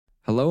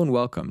Hello and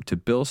welcome to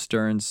Bill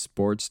Stern's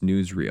Sports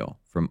Newsreel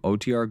from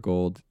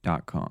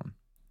OTRGold.com.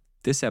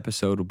 This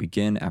episode will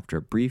begin after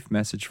a brief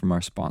message from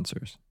our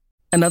sponsors.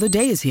 Another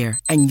day is here,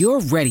 and you're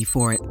ready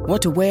for it.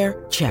 What to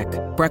wear? Check.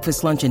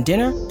 Breakfast, lunch, and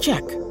dinner?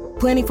 Check.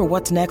 Planning for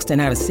what's next and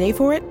how to save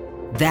for it?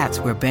 That's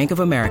where Bank of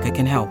America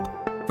can help.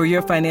 For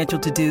your financial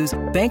to-dos,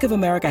 Bank of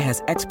America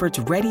has experts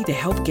ready to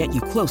help get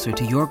you closer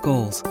to your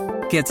goals.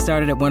 Get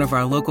started at one of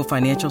our local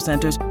financial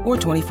centers or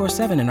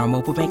 24/7 in our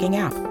mobile banking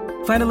app.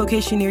 Find a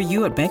location near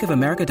you at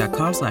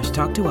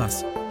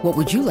bankofamerica.com/talktous. What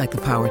would you like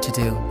the power to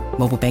do?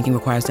 Mobile banking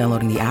requires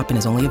downloading the app and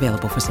is only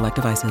available for select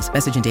devices.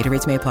 Message and data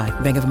rates may apply.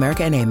 Bank of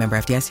America N.A., member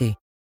FDIC.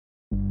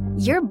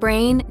 Your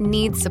brain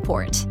needs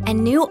support,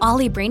 and new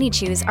Ollie Brainy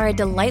Chews are a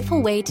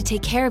delightful way to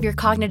take care of your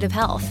cognitive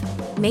health.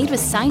 Made with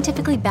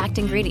scientifically backed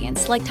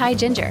ingredients like Thai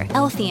ginger,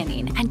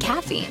 L-theanine, and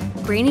caffeine,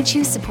 Brainy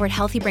Chews support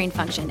healthy brain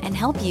function and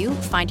help you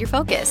find your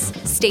focus,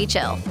 stay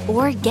chill,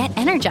 or get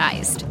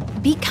energized.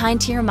 Be kind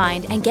to your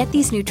mind and get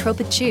these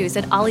nootropic chews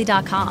at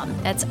ollie.com.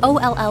 That's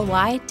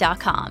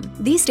OLLY.com.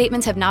 These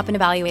statements have not been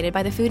evaluated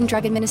by the Food and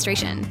Drug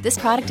Administration. This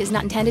product is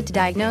not intended to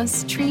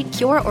diagnose, treat,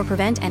 cure, or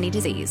prevent any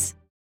disease.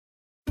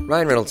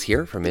 Ryan Reynolds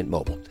here from Mint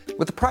Mobile.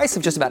 With the price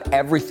of just about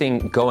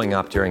everything going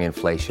up during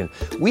inflation,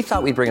 we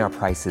thought we'd bring our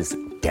prices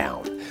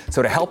down.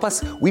 So to help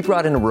us, we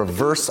brought in a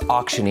reverse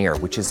auctioneer,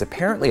 which is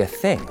apparently a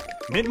thing.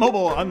 Mint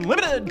Mobile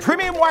Unlimited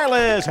Premium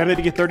Wireless. How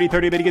to get 30,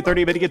 30, bit to get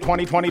 30, bit to get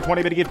 20, 20,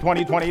 20, bit to get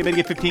 20, 20, bit to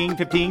get 15,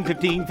 15,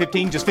 15,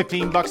 15, just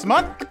 $15 a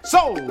month?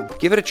 Sold!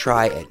 Give it a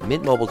try at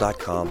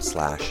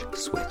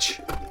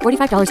mintmobile.com/switch.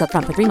 $45 up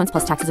front for 3 months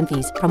plus taxes and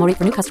fees. Promo rate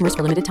for new customers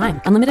for limited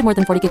time. Unlimited more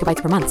than 40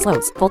 gigabytes per month.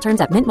 Slows full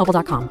terms at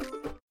mintmobile.com.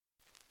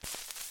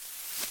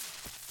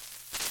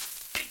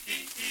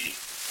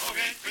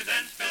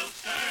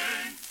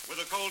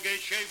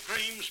 Colgate Shave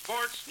Cream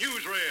Sports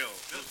Newsreel.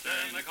 Bill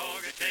Stern, the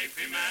Colgate Shave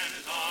Cream Man,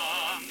 is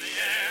on the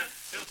air.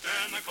 Bill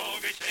Stern, the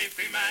Colgate Shave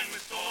Cream Man,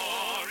 with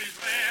stories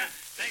rare.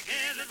 Take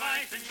his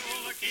advice and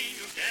you'll look keen.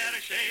 You'll get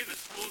a shave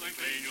that's smooth and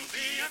clean. You'll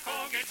be a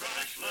Colgate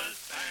brushless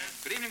fan.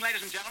 Good evening,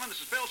 ladies and gentlemen.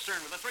 This is Bill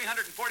Stern with the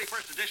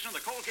 341st edition of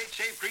the Colgate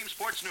Shave Cream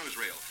Sports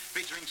Newsreel,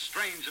 featuring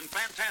strange and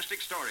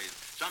fantastic stories.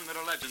 Some that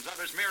are legends,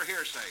 others mere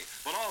hearsay.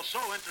 But all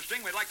so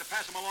interesting, we'd like to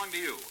pass them along to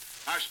you.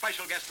 Our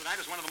special guest tonight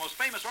is one of the most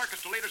famous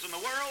orchestra leaders in the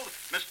world,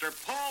 Mr.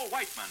 Paul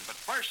Whiteman. But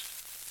first,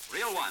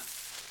 Reel 1.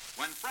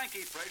 When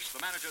Frankie Frisch,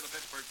 the manager of the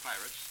Pittsburgh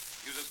Pirates,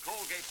 uses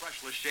Colgate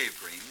brushless shave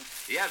cream,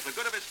 he has the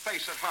good of his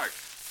face at heart.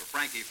 For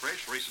Frankie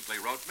Frisch recently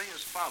wrote me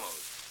as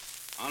follows.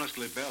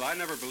 Honestly, Bill, I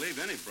never believed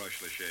any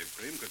brushless shave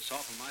cream could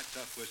soften my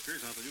tough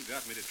whiskers until you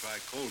got me to try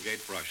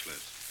Colgate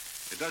brushless.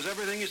 It does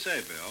everything you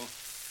say, Bill.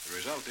 The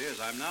result is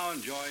I'm now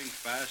enjoying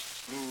fast,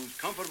 smooth,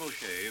 comfortable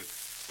shave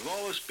with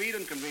all the speed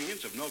and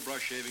convenience of no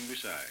brush shaving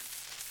besides.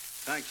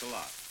 Thanks a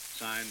lot.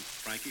 Signed,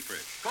 Frankie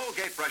Frisch.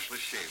 Colgate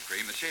brushless shave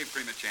cream, the shave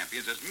cream of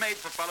champions, is made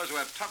for fellows who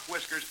have tough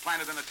whiskers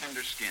planted in a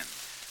tender skin.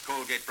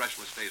 Colgate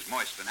brushless stays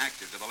moist and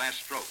active to the last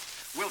stroke.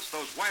 Wilts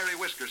those wiry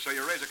whiskers so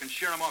your razor can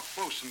shear them off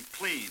close and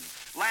clean.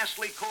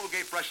 Lastly,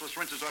 Colgate brushless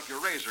rinses off your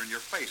razor and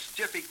your face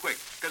jiffy quick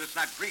because it's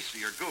not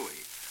greasy or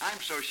gooey.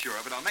 I'm so sure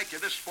of it, I'll make you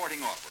this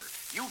sporting offer.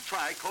 You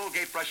try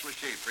Colgate brushless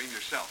shave cream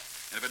yourself.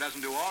 And if it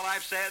doesn't do all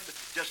I've said,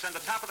 just send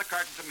the top of the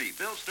carton to me,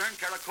 Bill Stern,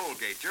 care of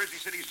Colgate, Jersey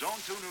City,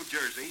 Zone 2, New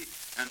Jersey,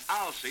 and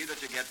I'll see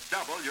that you get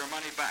double your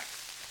money back.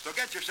 So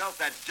get yourself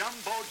that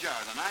jumbo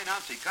jar, the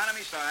 9-ounce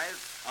economy size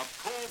of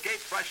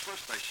Colgate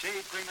brushless, the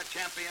shave cream of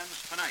champions,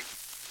 tonight.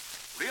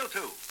 Reel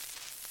 2,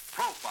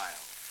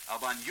 Profile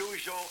of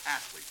Unusual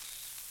Athletes.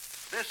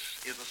 This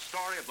is a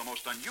story of the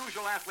most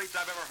unusual athletes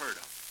I've ever heard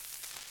of.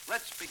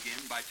 Let's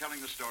begin by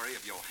telling the story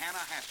of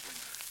Johanna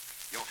Haslinger.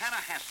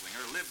 Johanna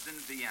Haslinger lived in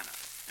Vienna,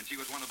 and she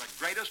was one of the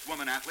greatest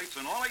women athletes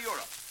in all of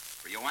Europe.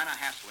 For Johanna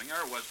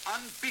Haslinger was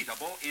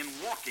unbeatable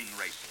in walking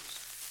races.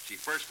 She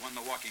first won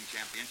the walking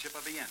championship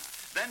of Vienna.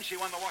 Then she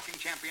won the walking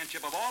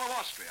championship of all of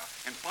Austria.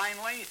 And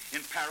finally,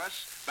 in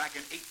Paris, back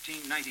in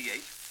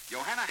 1898,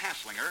 Johanna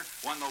Haslinger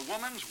won the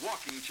women's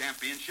walking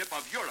championship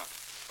of Europe.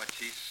 But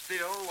she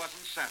still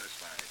wasn't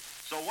satisfied.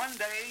 So one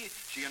day,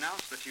 she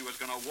announced that she was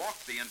going to walk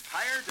the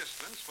entire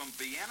distance from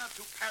Vienna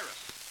to Paris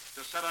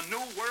to set a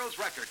new world's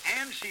record.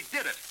 And she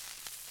did it.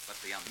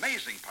 But the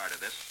amazing part of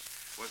this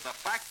was the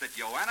fact that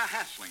Johanna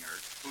Haslinger,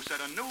 who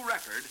set a new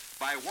record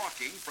by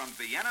walking from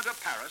Vienna to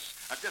Paris,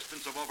 a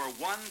distance of over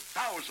 1,000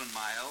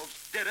 miles,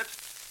 did it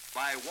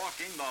by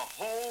walking the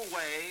whole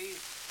way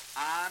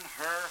on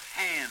her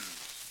hands.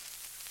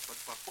 But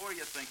before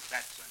you think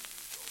that's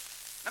unusual,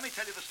 let me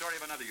tell you the story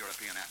of another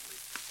European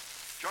athlete.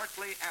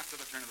 Shortly after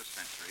the turn of the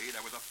century,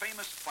 there was a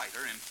famous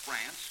fighter in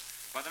France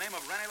by the name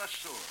of René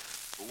Lassour,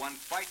 who won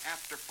fight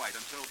after fight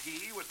until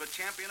he was the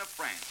champion of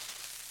France.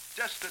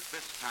 Just at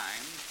this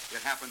time,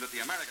 it happened that the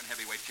American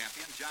heavyweight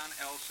champion, John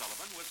L.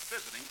 Sullivan, was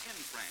visiting in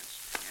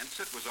France. Hence,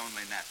 it was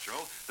only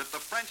natural that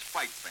the French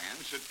fight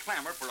fans should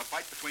clamor for a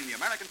fight between the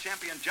American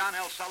champion, John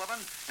L.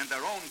 Sullivan, and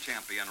their own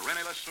champion,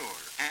 René Lassour.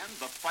 And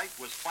the fight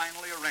was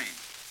finally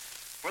arranged.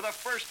 For the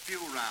first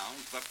few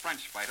rounds, the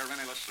French fighter,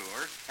 René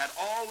Lassour, had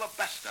all the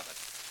best of it.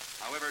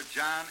 However,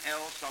 John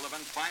L.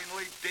 Sullivan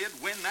finally did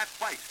win that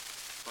fight.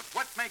 But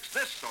what makes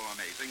this so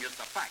amazing is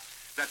the fact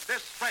that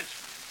this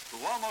Frenchman,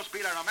 who almost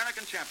beat our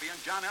American champion,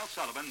 John L.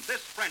 Sullivan,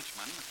 this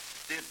Frenchman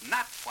did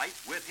not fight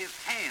with his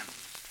hands.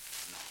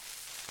 No.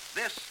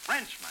 This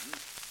Frenchman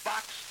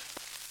boxed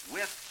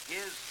with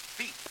his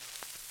feet.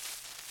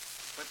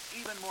 But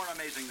even more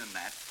amazing than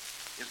that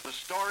is the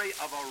story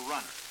of a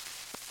runner,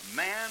 a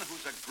man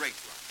who's a great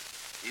runner,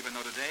 even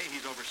though today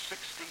he's over 60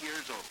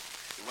 years old.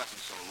 It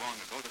wasn't so long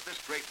ago that this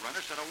great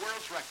runner set a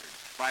world's record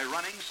by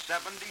running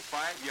 75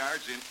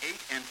 yards in 8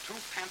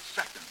 2/10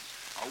 seconds,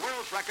 a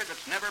world's record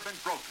that's never been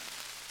broken.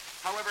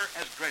 However,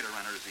 as great a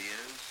runner as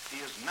he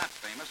is not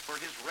famous for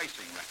his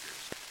racing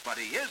records, but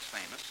he is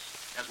famous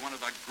as one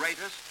of the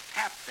greatest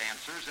tap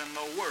dancers in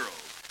the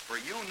world,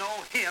 for you know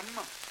him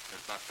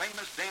as the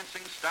famous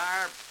dancing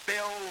star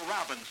Bill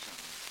Robinson.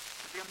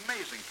 But the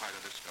amazing part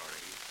of this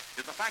story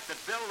is the fact that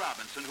Bill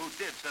Robinson, who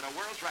did set a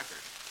world's record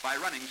by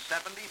running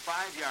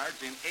 75 yards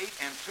in 8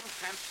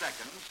 2/10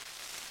 seconds,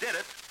 did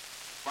it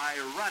by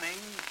running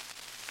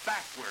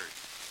backwards.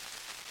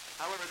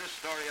 However, this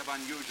story of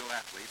unusual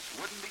athletes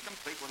wouldn't be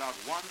complete without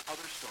one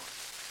other story.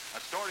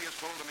 A story is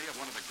told to me of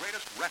one of the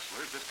greatest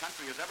wrestlers this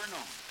country has ever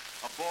known.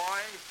 A boy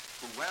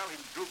who, well, he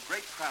drew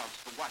great crowds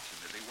to watch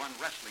him as he won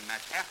wrestling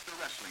match after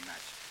wrestling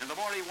match. And the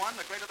more he won,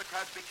 the greater the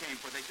crowds became,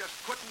 for they just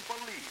couldn't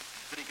believe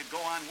that he could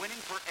go on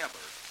winning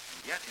forever.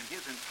 And yet, in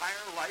his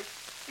entire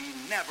life, he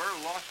never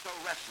lost a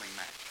wrestling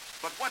match.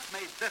 But what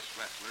made this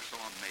wrestler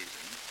so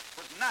amazing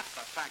was not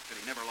the fact that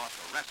he never lost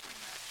a wrestling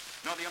match.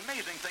 No, the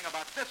amazing thing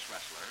about this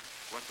wrestler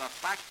was the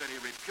fact that he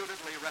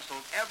reputedly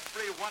wrestled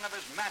every one of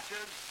his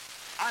matches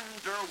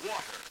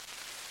underwater,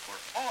 for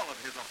all of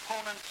his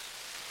opponents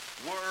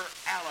were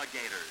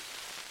alligators.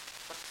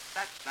 But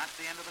that's not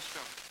the end of the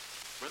story.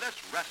 For this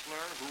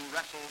wrestler who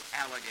wrestled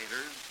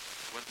alligators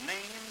was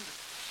named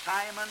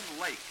Simon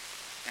Lake.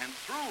 And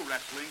through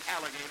wrestling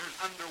alligators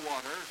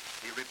underwater,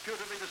 he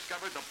reputedly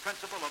discovered the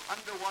principle of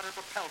underwater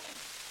propulsion,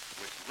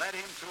 which led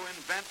him to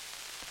invent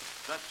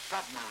the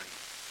submarine.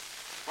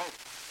 Quote,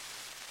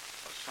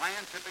 a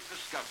scientific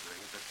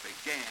discovery that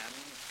began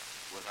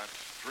with a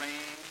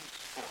strange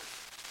sport.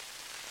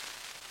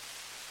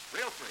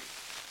 Reel 3.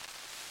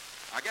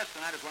 Our guest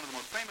tonight is one of the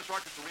most famous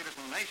orchestra leaders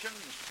in the nation,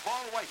 Mr.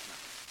 Paul Whiteman.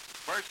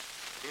 First,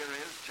 here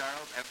is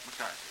Charles F.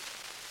 McCarthy.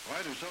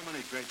 Why do so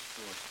many great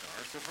sports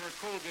stars prefer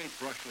Colgate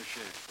brushless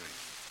shave cream?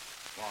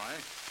 Why?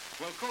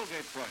 Well,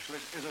 Colgate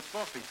brushless is a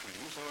fluffy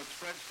cream, so it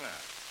spreads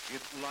fast.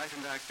 It's light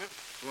and active,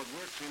 so it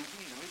works in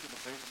easily to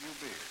the face of your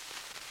beard.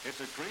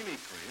 It's a creamy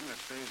cream that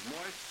stays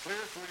moist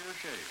clear through your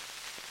shave.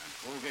 And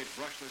Colgate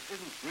brushless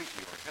isn't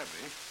greasy or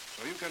heavy,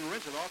 so you can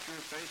rinse it off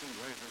your face and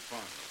razor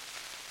fondly.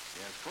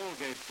 Yes,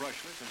 Colgate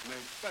brushless is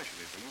made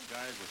specially for you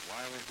guys with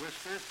wiry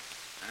whiskers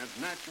and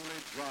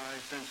naturally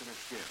dry, sensitive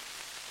skin.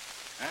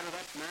 Add it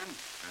up, men,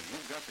 and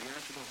you've got the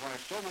answer to why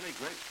so many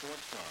great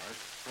sports stars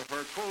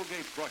prefer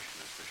Colgate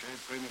brushless, the shave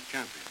cream of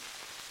champions.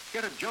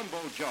 Get a jumbo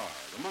jar,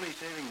 the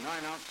money-saving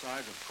 9-ounce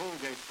size of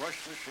Colgate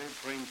brushless shave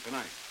cream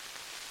tonight.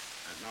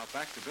 And now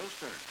back to Bill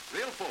Stern.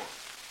 Reel 4.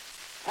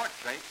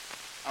 Portrait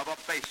of a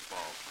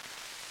baseball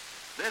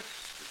player. This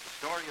is the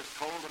story is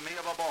told to me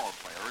of a ball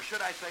player, or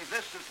should I say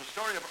this is the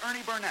story of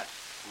Ernie Burnett,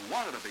 who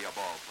wanted to be a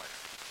ball player.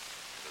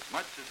 But as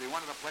much as he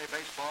wanted to play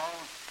baseball,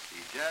 he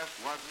just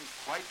wasn't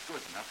quite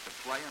good enough to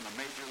play in the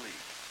major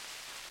leagues.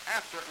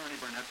 After Ernie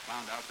Burnett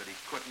found out that he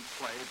couldn't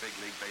play big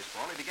league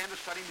baseball, he began to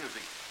study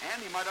music, and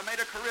he might have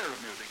made a career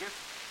of music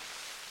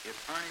if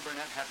Ernie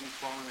Burnett hadn't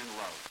fallen in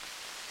love.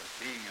 But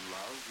being in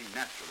love, he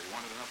naturally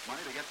wanted enough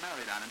money to get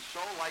married on, and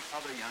so, like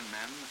other young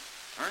men,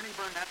 Ernie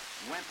Burnett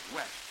went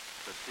west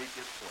to seek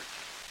his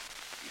fortune.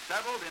 He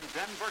settled in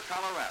Denver,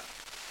 Colorado.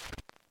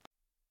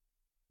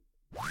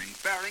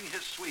 Bearing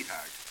his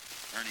sweetheart,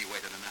 Ernie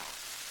waited an hour.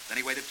 Then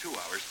he waited 2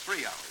 hours,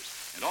 3 hours.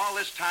 And all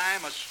this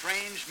time, a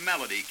strange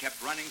melody kept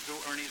running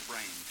through Ernie's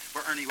brain.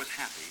 For Ernie was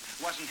happy.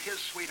 Wasn't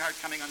his sweetheart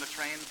coming on the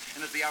train?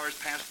 And as the hours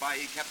passed by,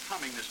 he kept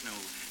humming this new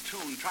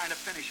tune, trying to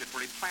finish it, for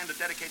he planned to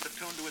dedicate the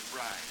tune to his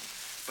bride.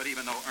 But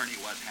even though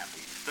Ernie was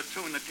happy, the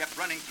tune that kept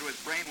running through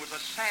his brain was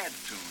a sad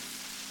tune.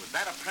 Was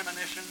that a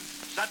premonition?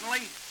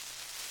 Suddenly,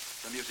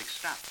 the music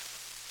stopped.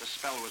 The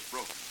spell was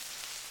broken.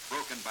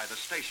 Broken by the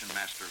station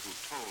master who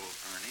told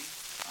Ernie,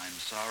 I'm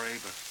sorry,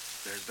 but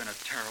there's been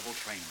a terrible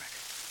train wreck.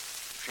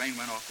 The train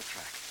went off the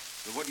track.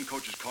 The wooden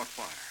coaches caught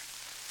fire.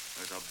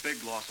 There's a big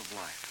loss of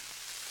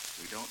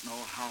life. We don't know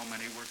how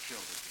many were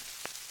killed again.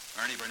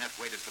 Ernie Burnett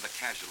waited for the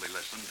casualty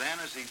list, and then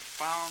as he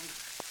found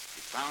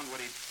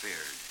what he'd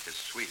feared. His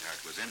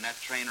sweetheart was in that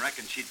train wreck,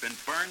 and she'd been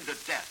burned to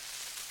death.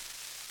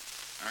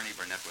 Ernie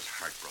Burnett was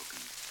heartbroken.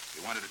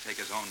 He wanted to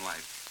take his own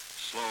life.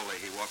 Slowly,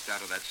 he walked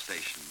out of that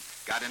station,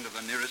 got into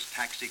the nearest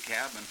taxi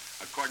cab, and,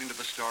 according to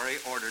the story,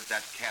 ordered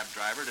that cab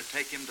driver to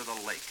take him to the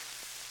lake.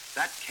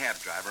 That cab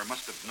driver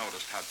must have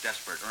noticed how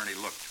desperate Ernie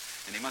looked,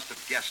 and he must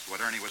have guessed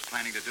what Ernie was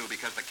planning to do,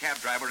 because the cab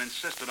driver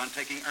insisted on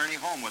taking Ernie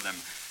home with him.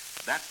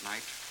 That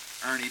night,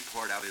 Ernie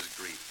poured out his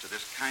grief to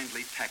this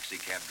kindly taxi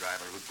cab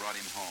driver who brought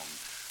him home.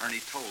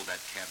 Ernie told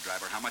that cab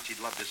driver how much he'd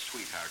loved his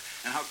sweetheart,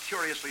 and how,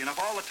 curiously enough,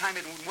 all the time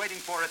he'd been waiting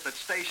for at that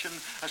station,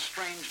 a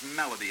strange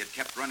melody had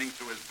kept running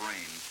through his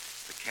brain.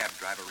 The cab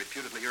driver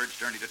reputedly urged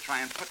Ernie to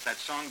try and put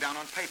that song down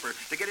on paper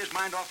to get his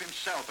mind off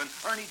himself, and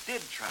Ernie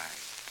did try.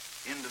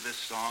 Into this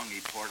song, he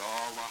poured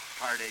all the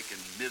heartache and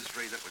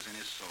misery that was in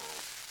his soul.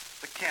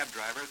 The cab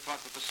driver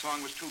thought that the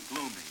song was too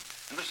gloomy,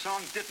 and the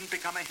song didn't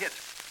become a hit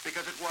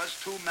because it was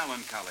too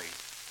melancholy.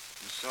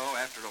 And so,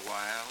 after a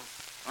while,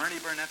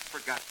 Ernie Burnett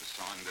forgot the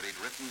song that he'd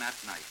written that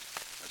night,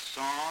 a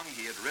song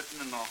he had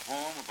written in the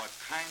home of a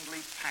kindly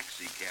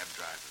taxi cab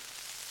driver.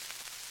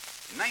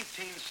 In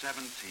 1917,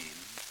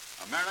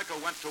 America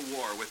went to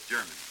war with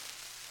Germany,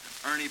 and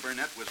Ernie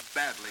Burnett was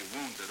badly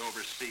wounded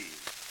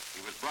overseas.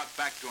 He was brought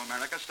back to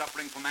America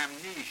suffering from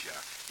amnesia.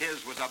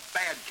 His was a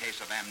bad case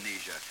of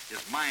amnesia.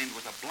 His mind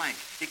was a blank.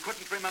 He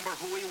couldn't remember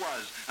who he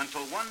was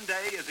until one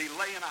day, as he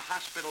lay in a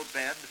hospital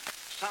bed,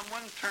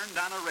 someone turned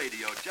on a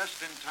radio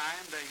just in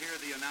time to hear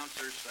the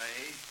announcer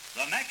say,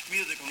 "The next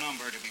musical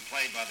number to be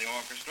played by the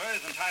orchestra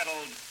is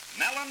entitled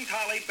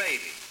Melancholy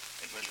Baby.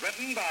 It was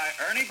written by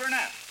Ernie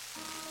Burnett."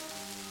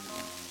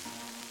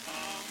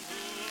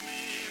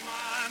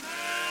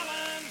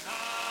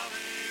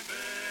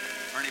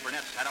 Ernie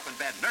Burnett sat up in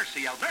bed. "Nurse,"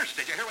 he yelled. "Nurse,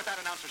 did you hear what that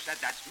announcer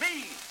said? That's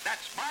me.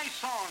 That's my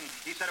song."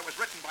 He said it was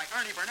written by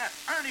Ernie Burnett.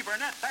 Ernie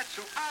Burnett, that's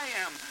who I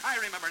am. I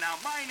remember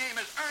now. My name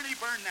is Ernie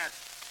Burnett.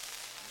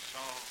 And so,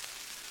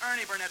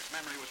 Ernie Burnett's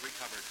memory was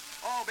recovered,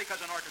 all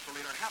because an orchestra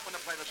leader happened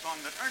to play the song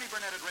that Ernie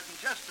Burnett had written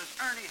just as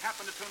Ernie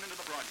happened to tune into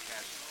the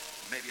broadcast.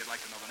 Maybe you'd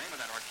like to know the name of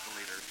that orchestra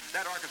leader.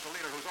 That orchestra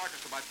leader whose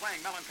orchestra, by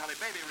playing Melancholy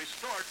Baby,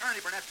 restored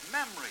Ernie Burnett's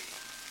memory.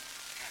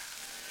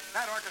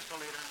 That orchestra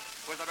leader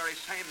was the very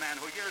same man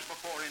who years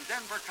before in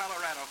Denver,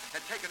 Colorado,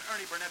 had taken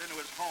Ernie Burnett into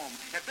his home,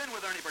 had been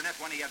with Ernie Burnett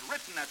when he had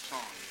written that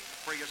song.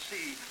 For you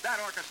see,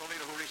 that orchestra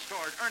leader who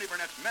restored Ernie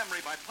Burnett's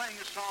memory by playing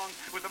his song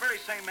was the very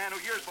same man who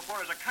years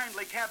before, as a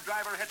kindly cab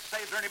driver, had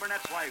saved Ernie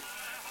Burnett's life.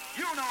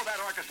 You know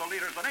that orchestra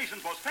leader is the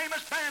nation's most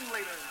famous band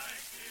leader,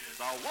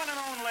 the one and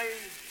only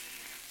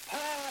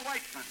Paul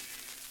Whiteman.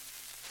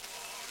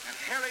 And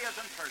here he is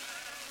in person,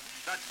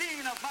 the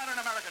Dean of Modern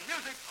American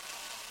Music,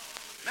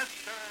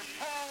 Mr.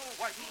 Paul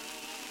Whiteman.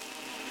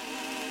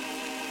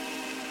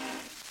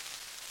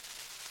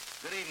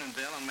 Good evening,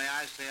 Bill, and may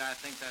I say I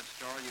think that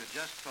story you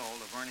just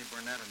told of Ernie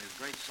Burnett and his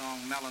great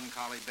song,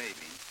 Melancholy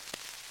Baby,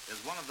 is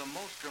one of the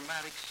most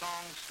dramatic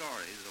song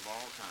stories of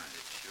all time.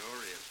 It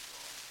sure is,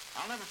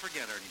 Paul. I'll never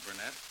forget Ernie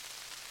Burnett.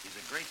 He's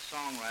a great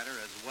songwriter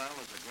as well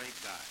as a great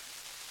guy.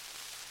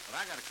 But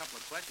I got a couple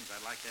of questions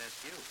I'd like to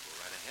ask you. Go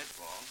right ahead,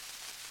 Paul.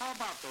 How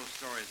about those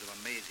stories of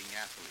amazing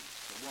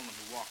athletes, the woman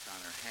who walked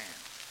on her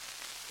hands,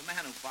 the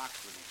man who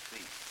boxed with his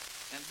feet?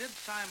 And did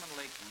Simon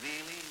Lake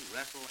really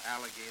wrestle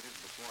alligators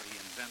before he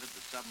invented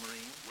the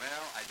submarine?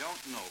 Well, I don't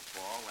know,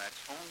 Paul.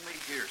 That's only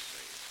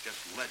hearsay. It's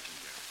just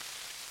legendary.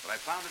 But I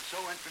found it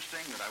so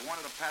interesting that I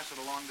wanted to pass it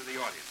along to the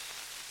audience.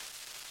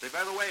 Say,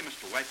 by the way,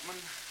 Mr.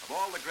 Whiteman, of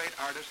all the great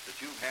artists that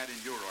you've had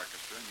in your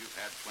orchestra, and you've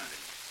had plenty,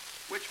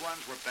 which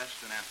ones were best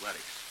in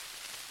athletics?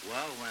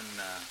 Well, when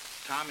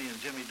Tommy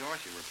and Jimmy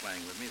Dorsey were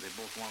playing with me, they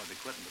both wanted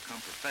to quit and become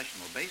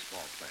professional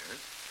baseball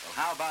players. Well,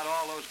 how about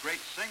all those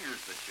great singers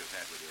that you've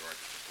had with your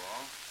orchestra,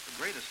 Paul? The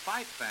greatest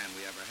fight fan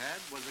we ever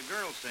had was a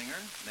girl singer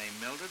named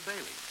Mildred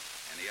Bailey.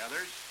 Any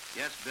others?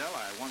 Yes, Bill,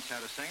 I once had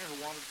a singer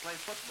who wanted to play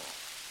football.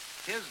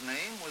 His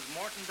name was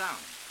Morton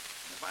Downey.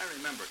 If I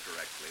remember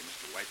correctly,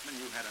 Mr. Whiteman,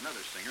 you had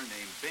another singer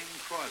named Bing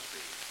Crosby.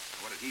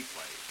 What did he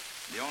play?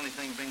 The only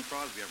thing Bing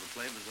Crosby ever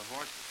played was the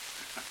horses.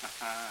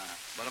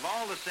 But of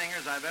all the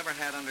singers I've ever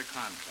had under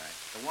contract,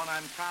 the one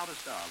I'm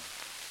proudest of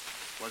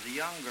was a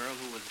young girl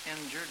who was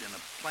injured in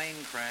a plane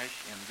crash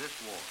in this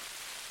war.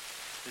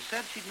 They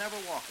said she'd never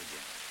walk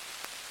again,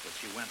 but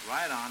she went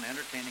right on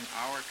entertaining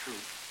our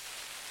troops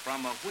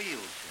from a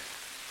wheelchair.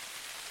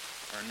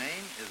 Her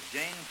name is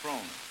Jane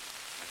Froman.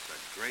 That's a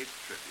great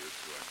tribute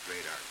to a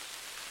great artist.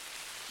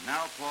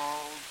 Now,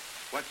 Paul,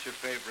 what's your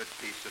favorite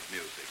piece of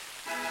music?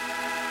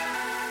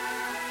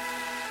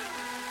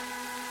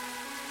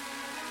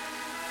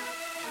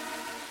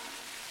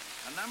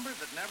 A number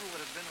that never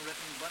would have been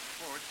written but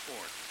for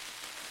sport.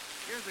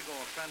 Years ago,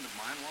 a friend of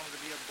mine wanted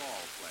to be a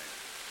ball player.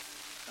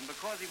 And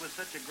because he was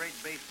such a great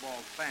baseball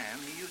fan,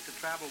 he used to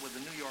travel with the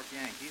New York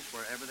Yankees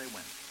wherever they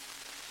went.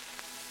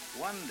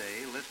 One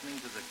day, listening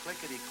to the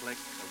clickety-click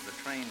of the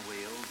train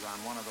wheels on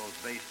one of those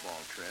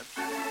baseball trips,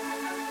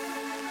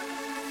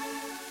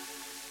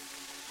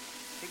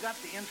 he got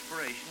the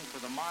inspiration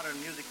for the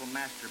modern musical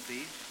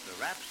masterpiece, the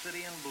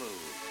Rhapsody in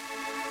Blues.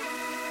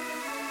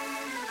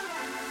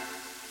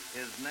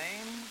 His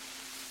name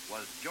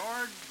was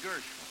George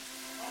Gershwin.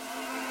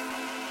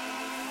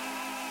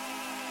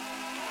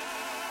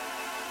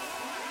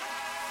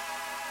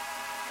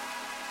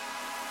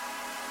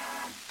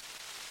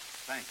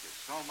 Thank you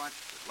so much.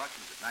 Good luck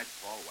and good night,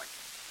 Paul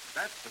Whiteman.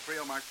 That's the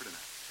Frio Mark for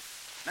tonight.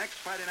 Next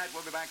Friday night,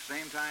 we'll be back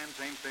same time,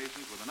 same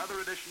stations, with another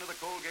edition of the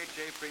Colgate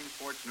Shave Cream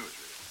Sports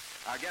Newsreel.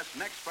 Our guest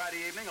next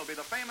Friday evening will be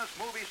the famous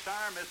movie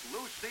star, Miss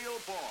Lucille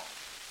Ball.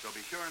 So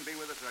be sure and be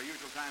with us at our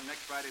usual time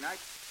next Friday night.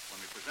 when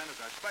we present as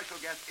our special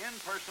guest in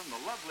person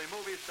the lovely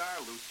movie star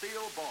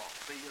Lucille Ball.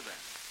 See you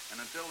then. And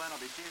until then,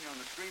 I'll be seeing you on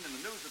the screen in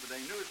the News of the Day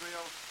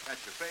newsreel at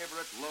your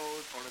favorite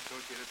Lowe's or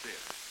Associated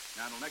Theater.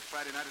 Now, until next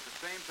Friday night at the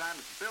same time,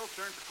 this is Bill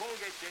Stern for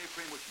Colgate Shave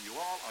Cream, wishing you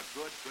all a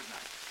good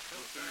night.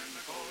 Bill Stern,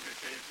 the Colgate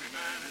Shave Cream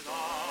man, is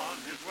on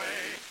his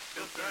way.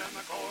 Bill Stern,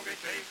 the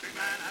Colgate Shave Cream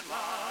man, had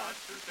lots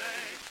to say.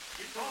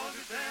 He told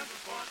his ever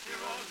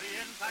 40-year-old the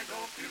inside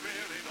dope he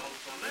really knows.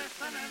 So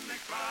listen in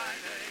next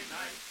Friday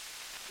night.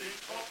 The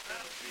Coke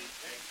LP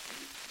takes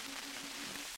you.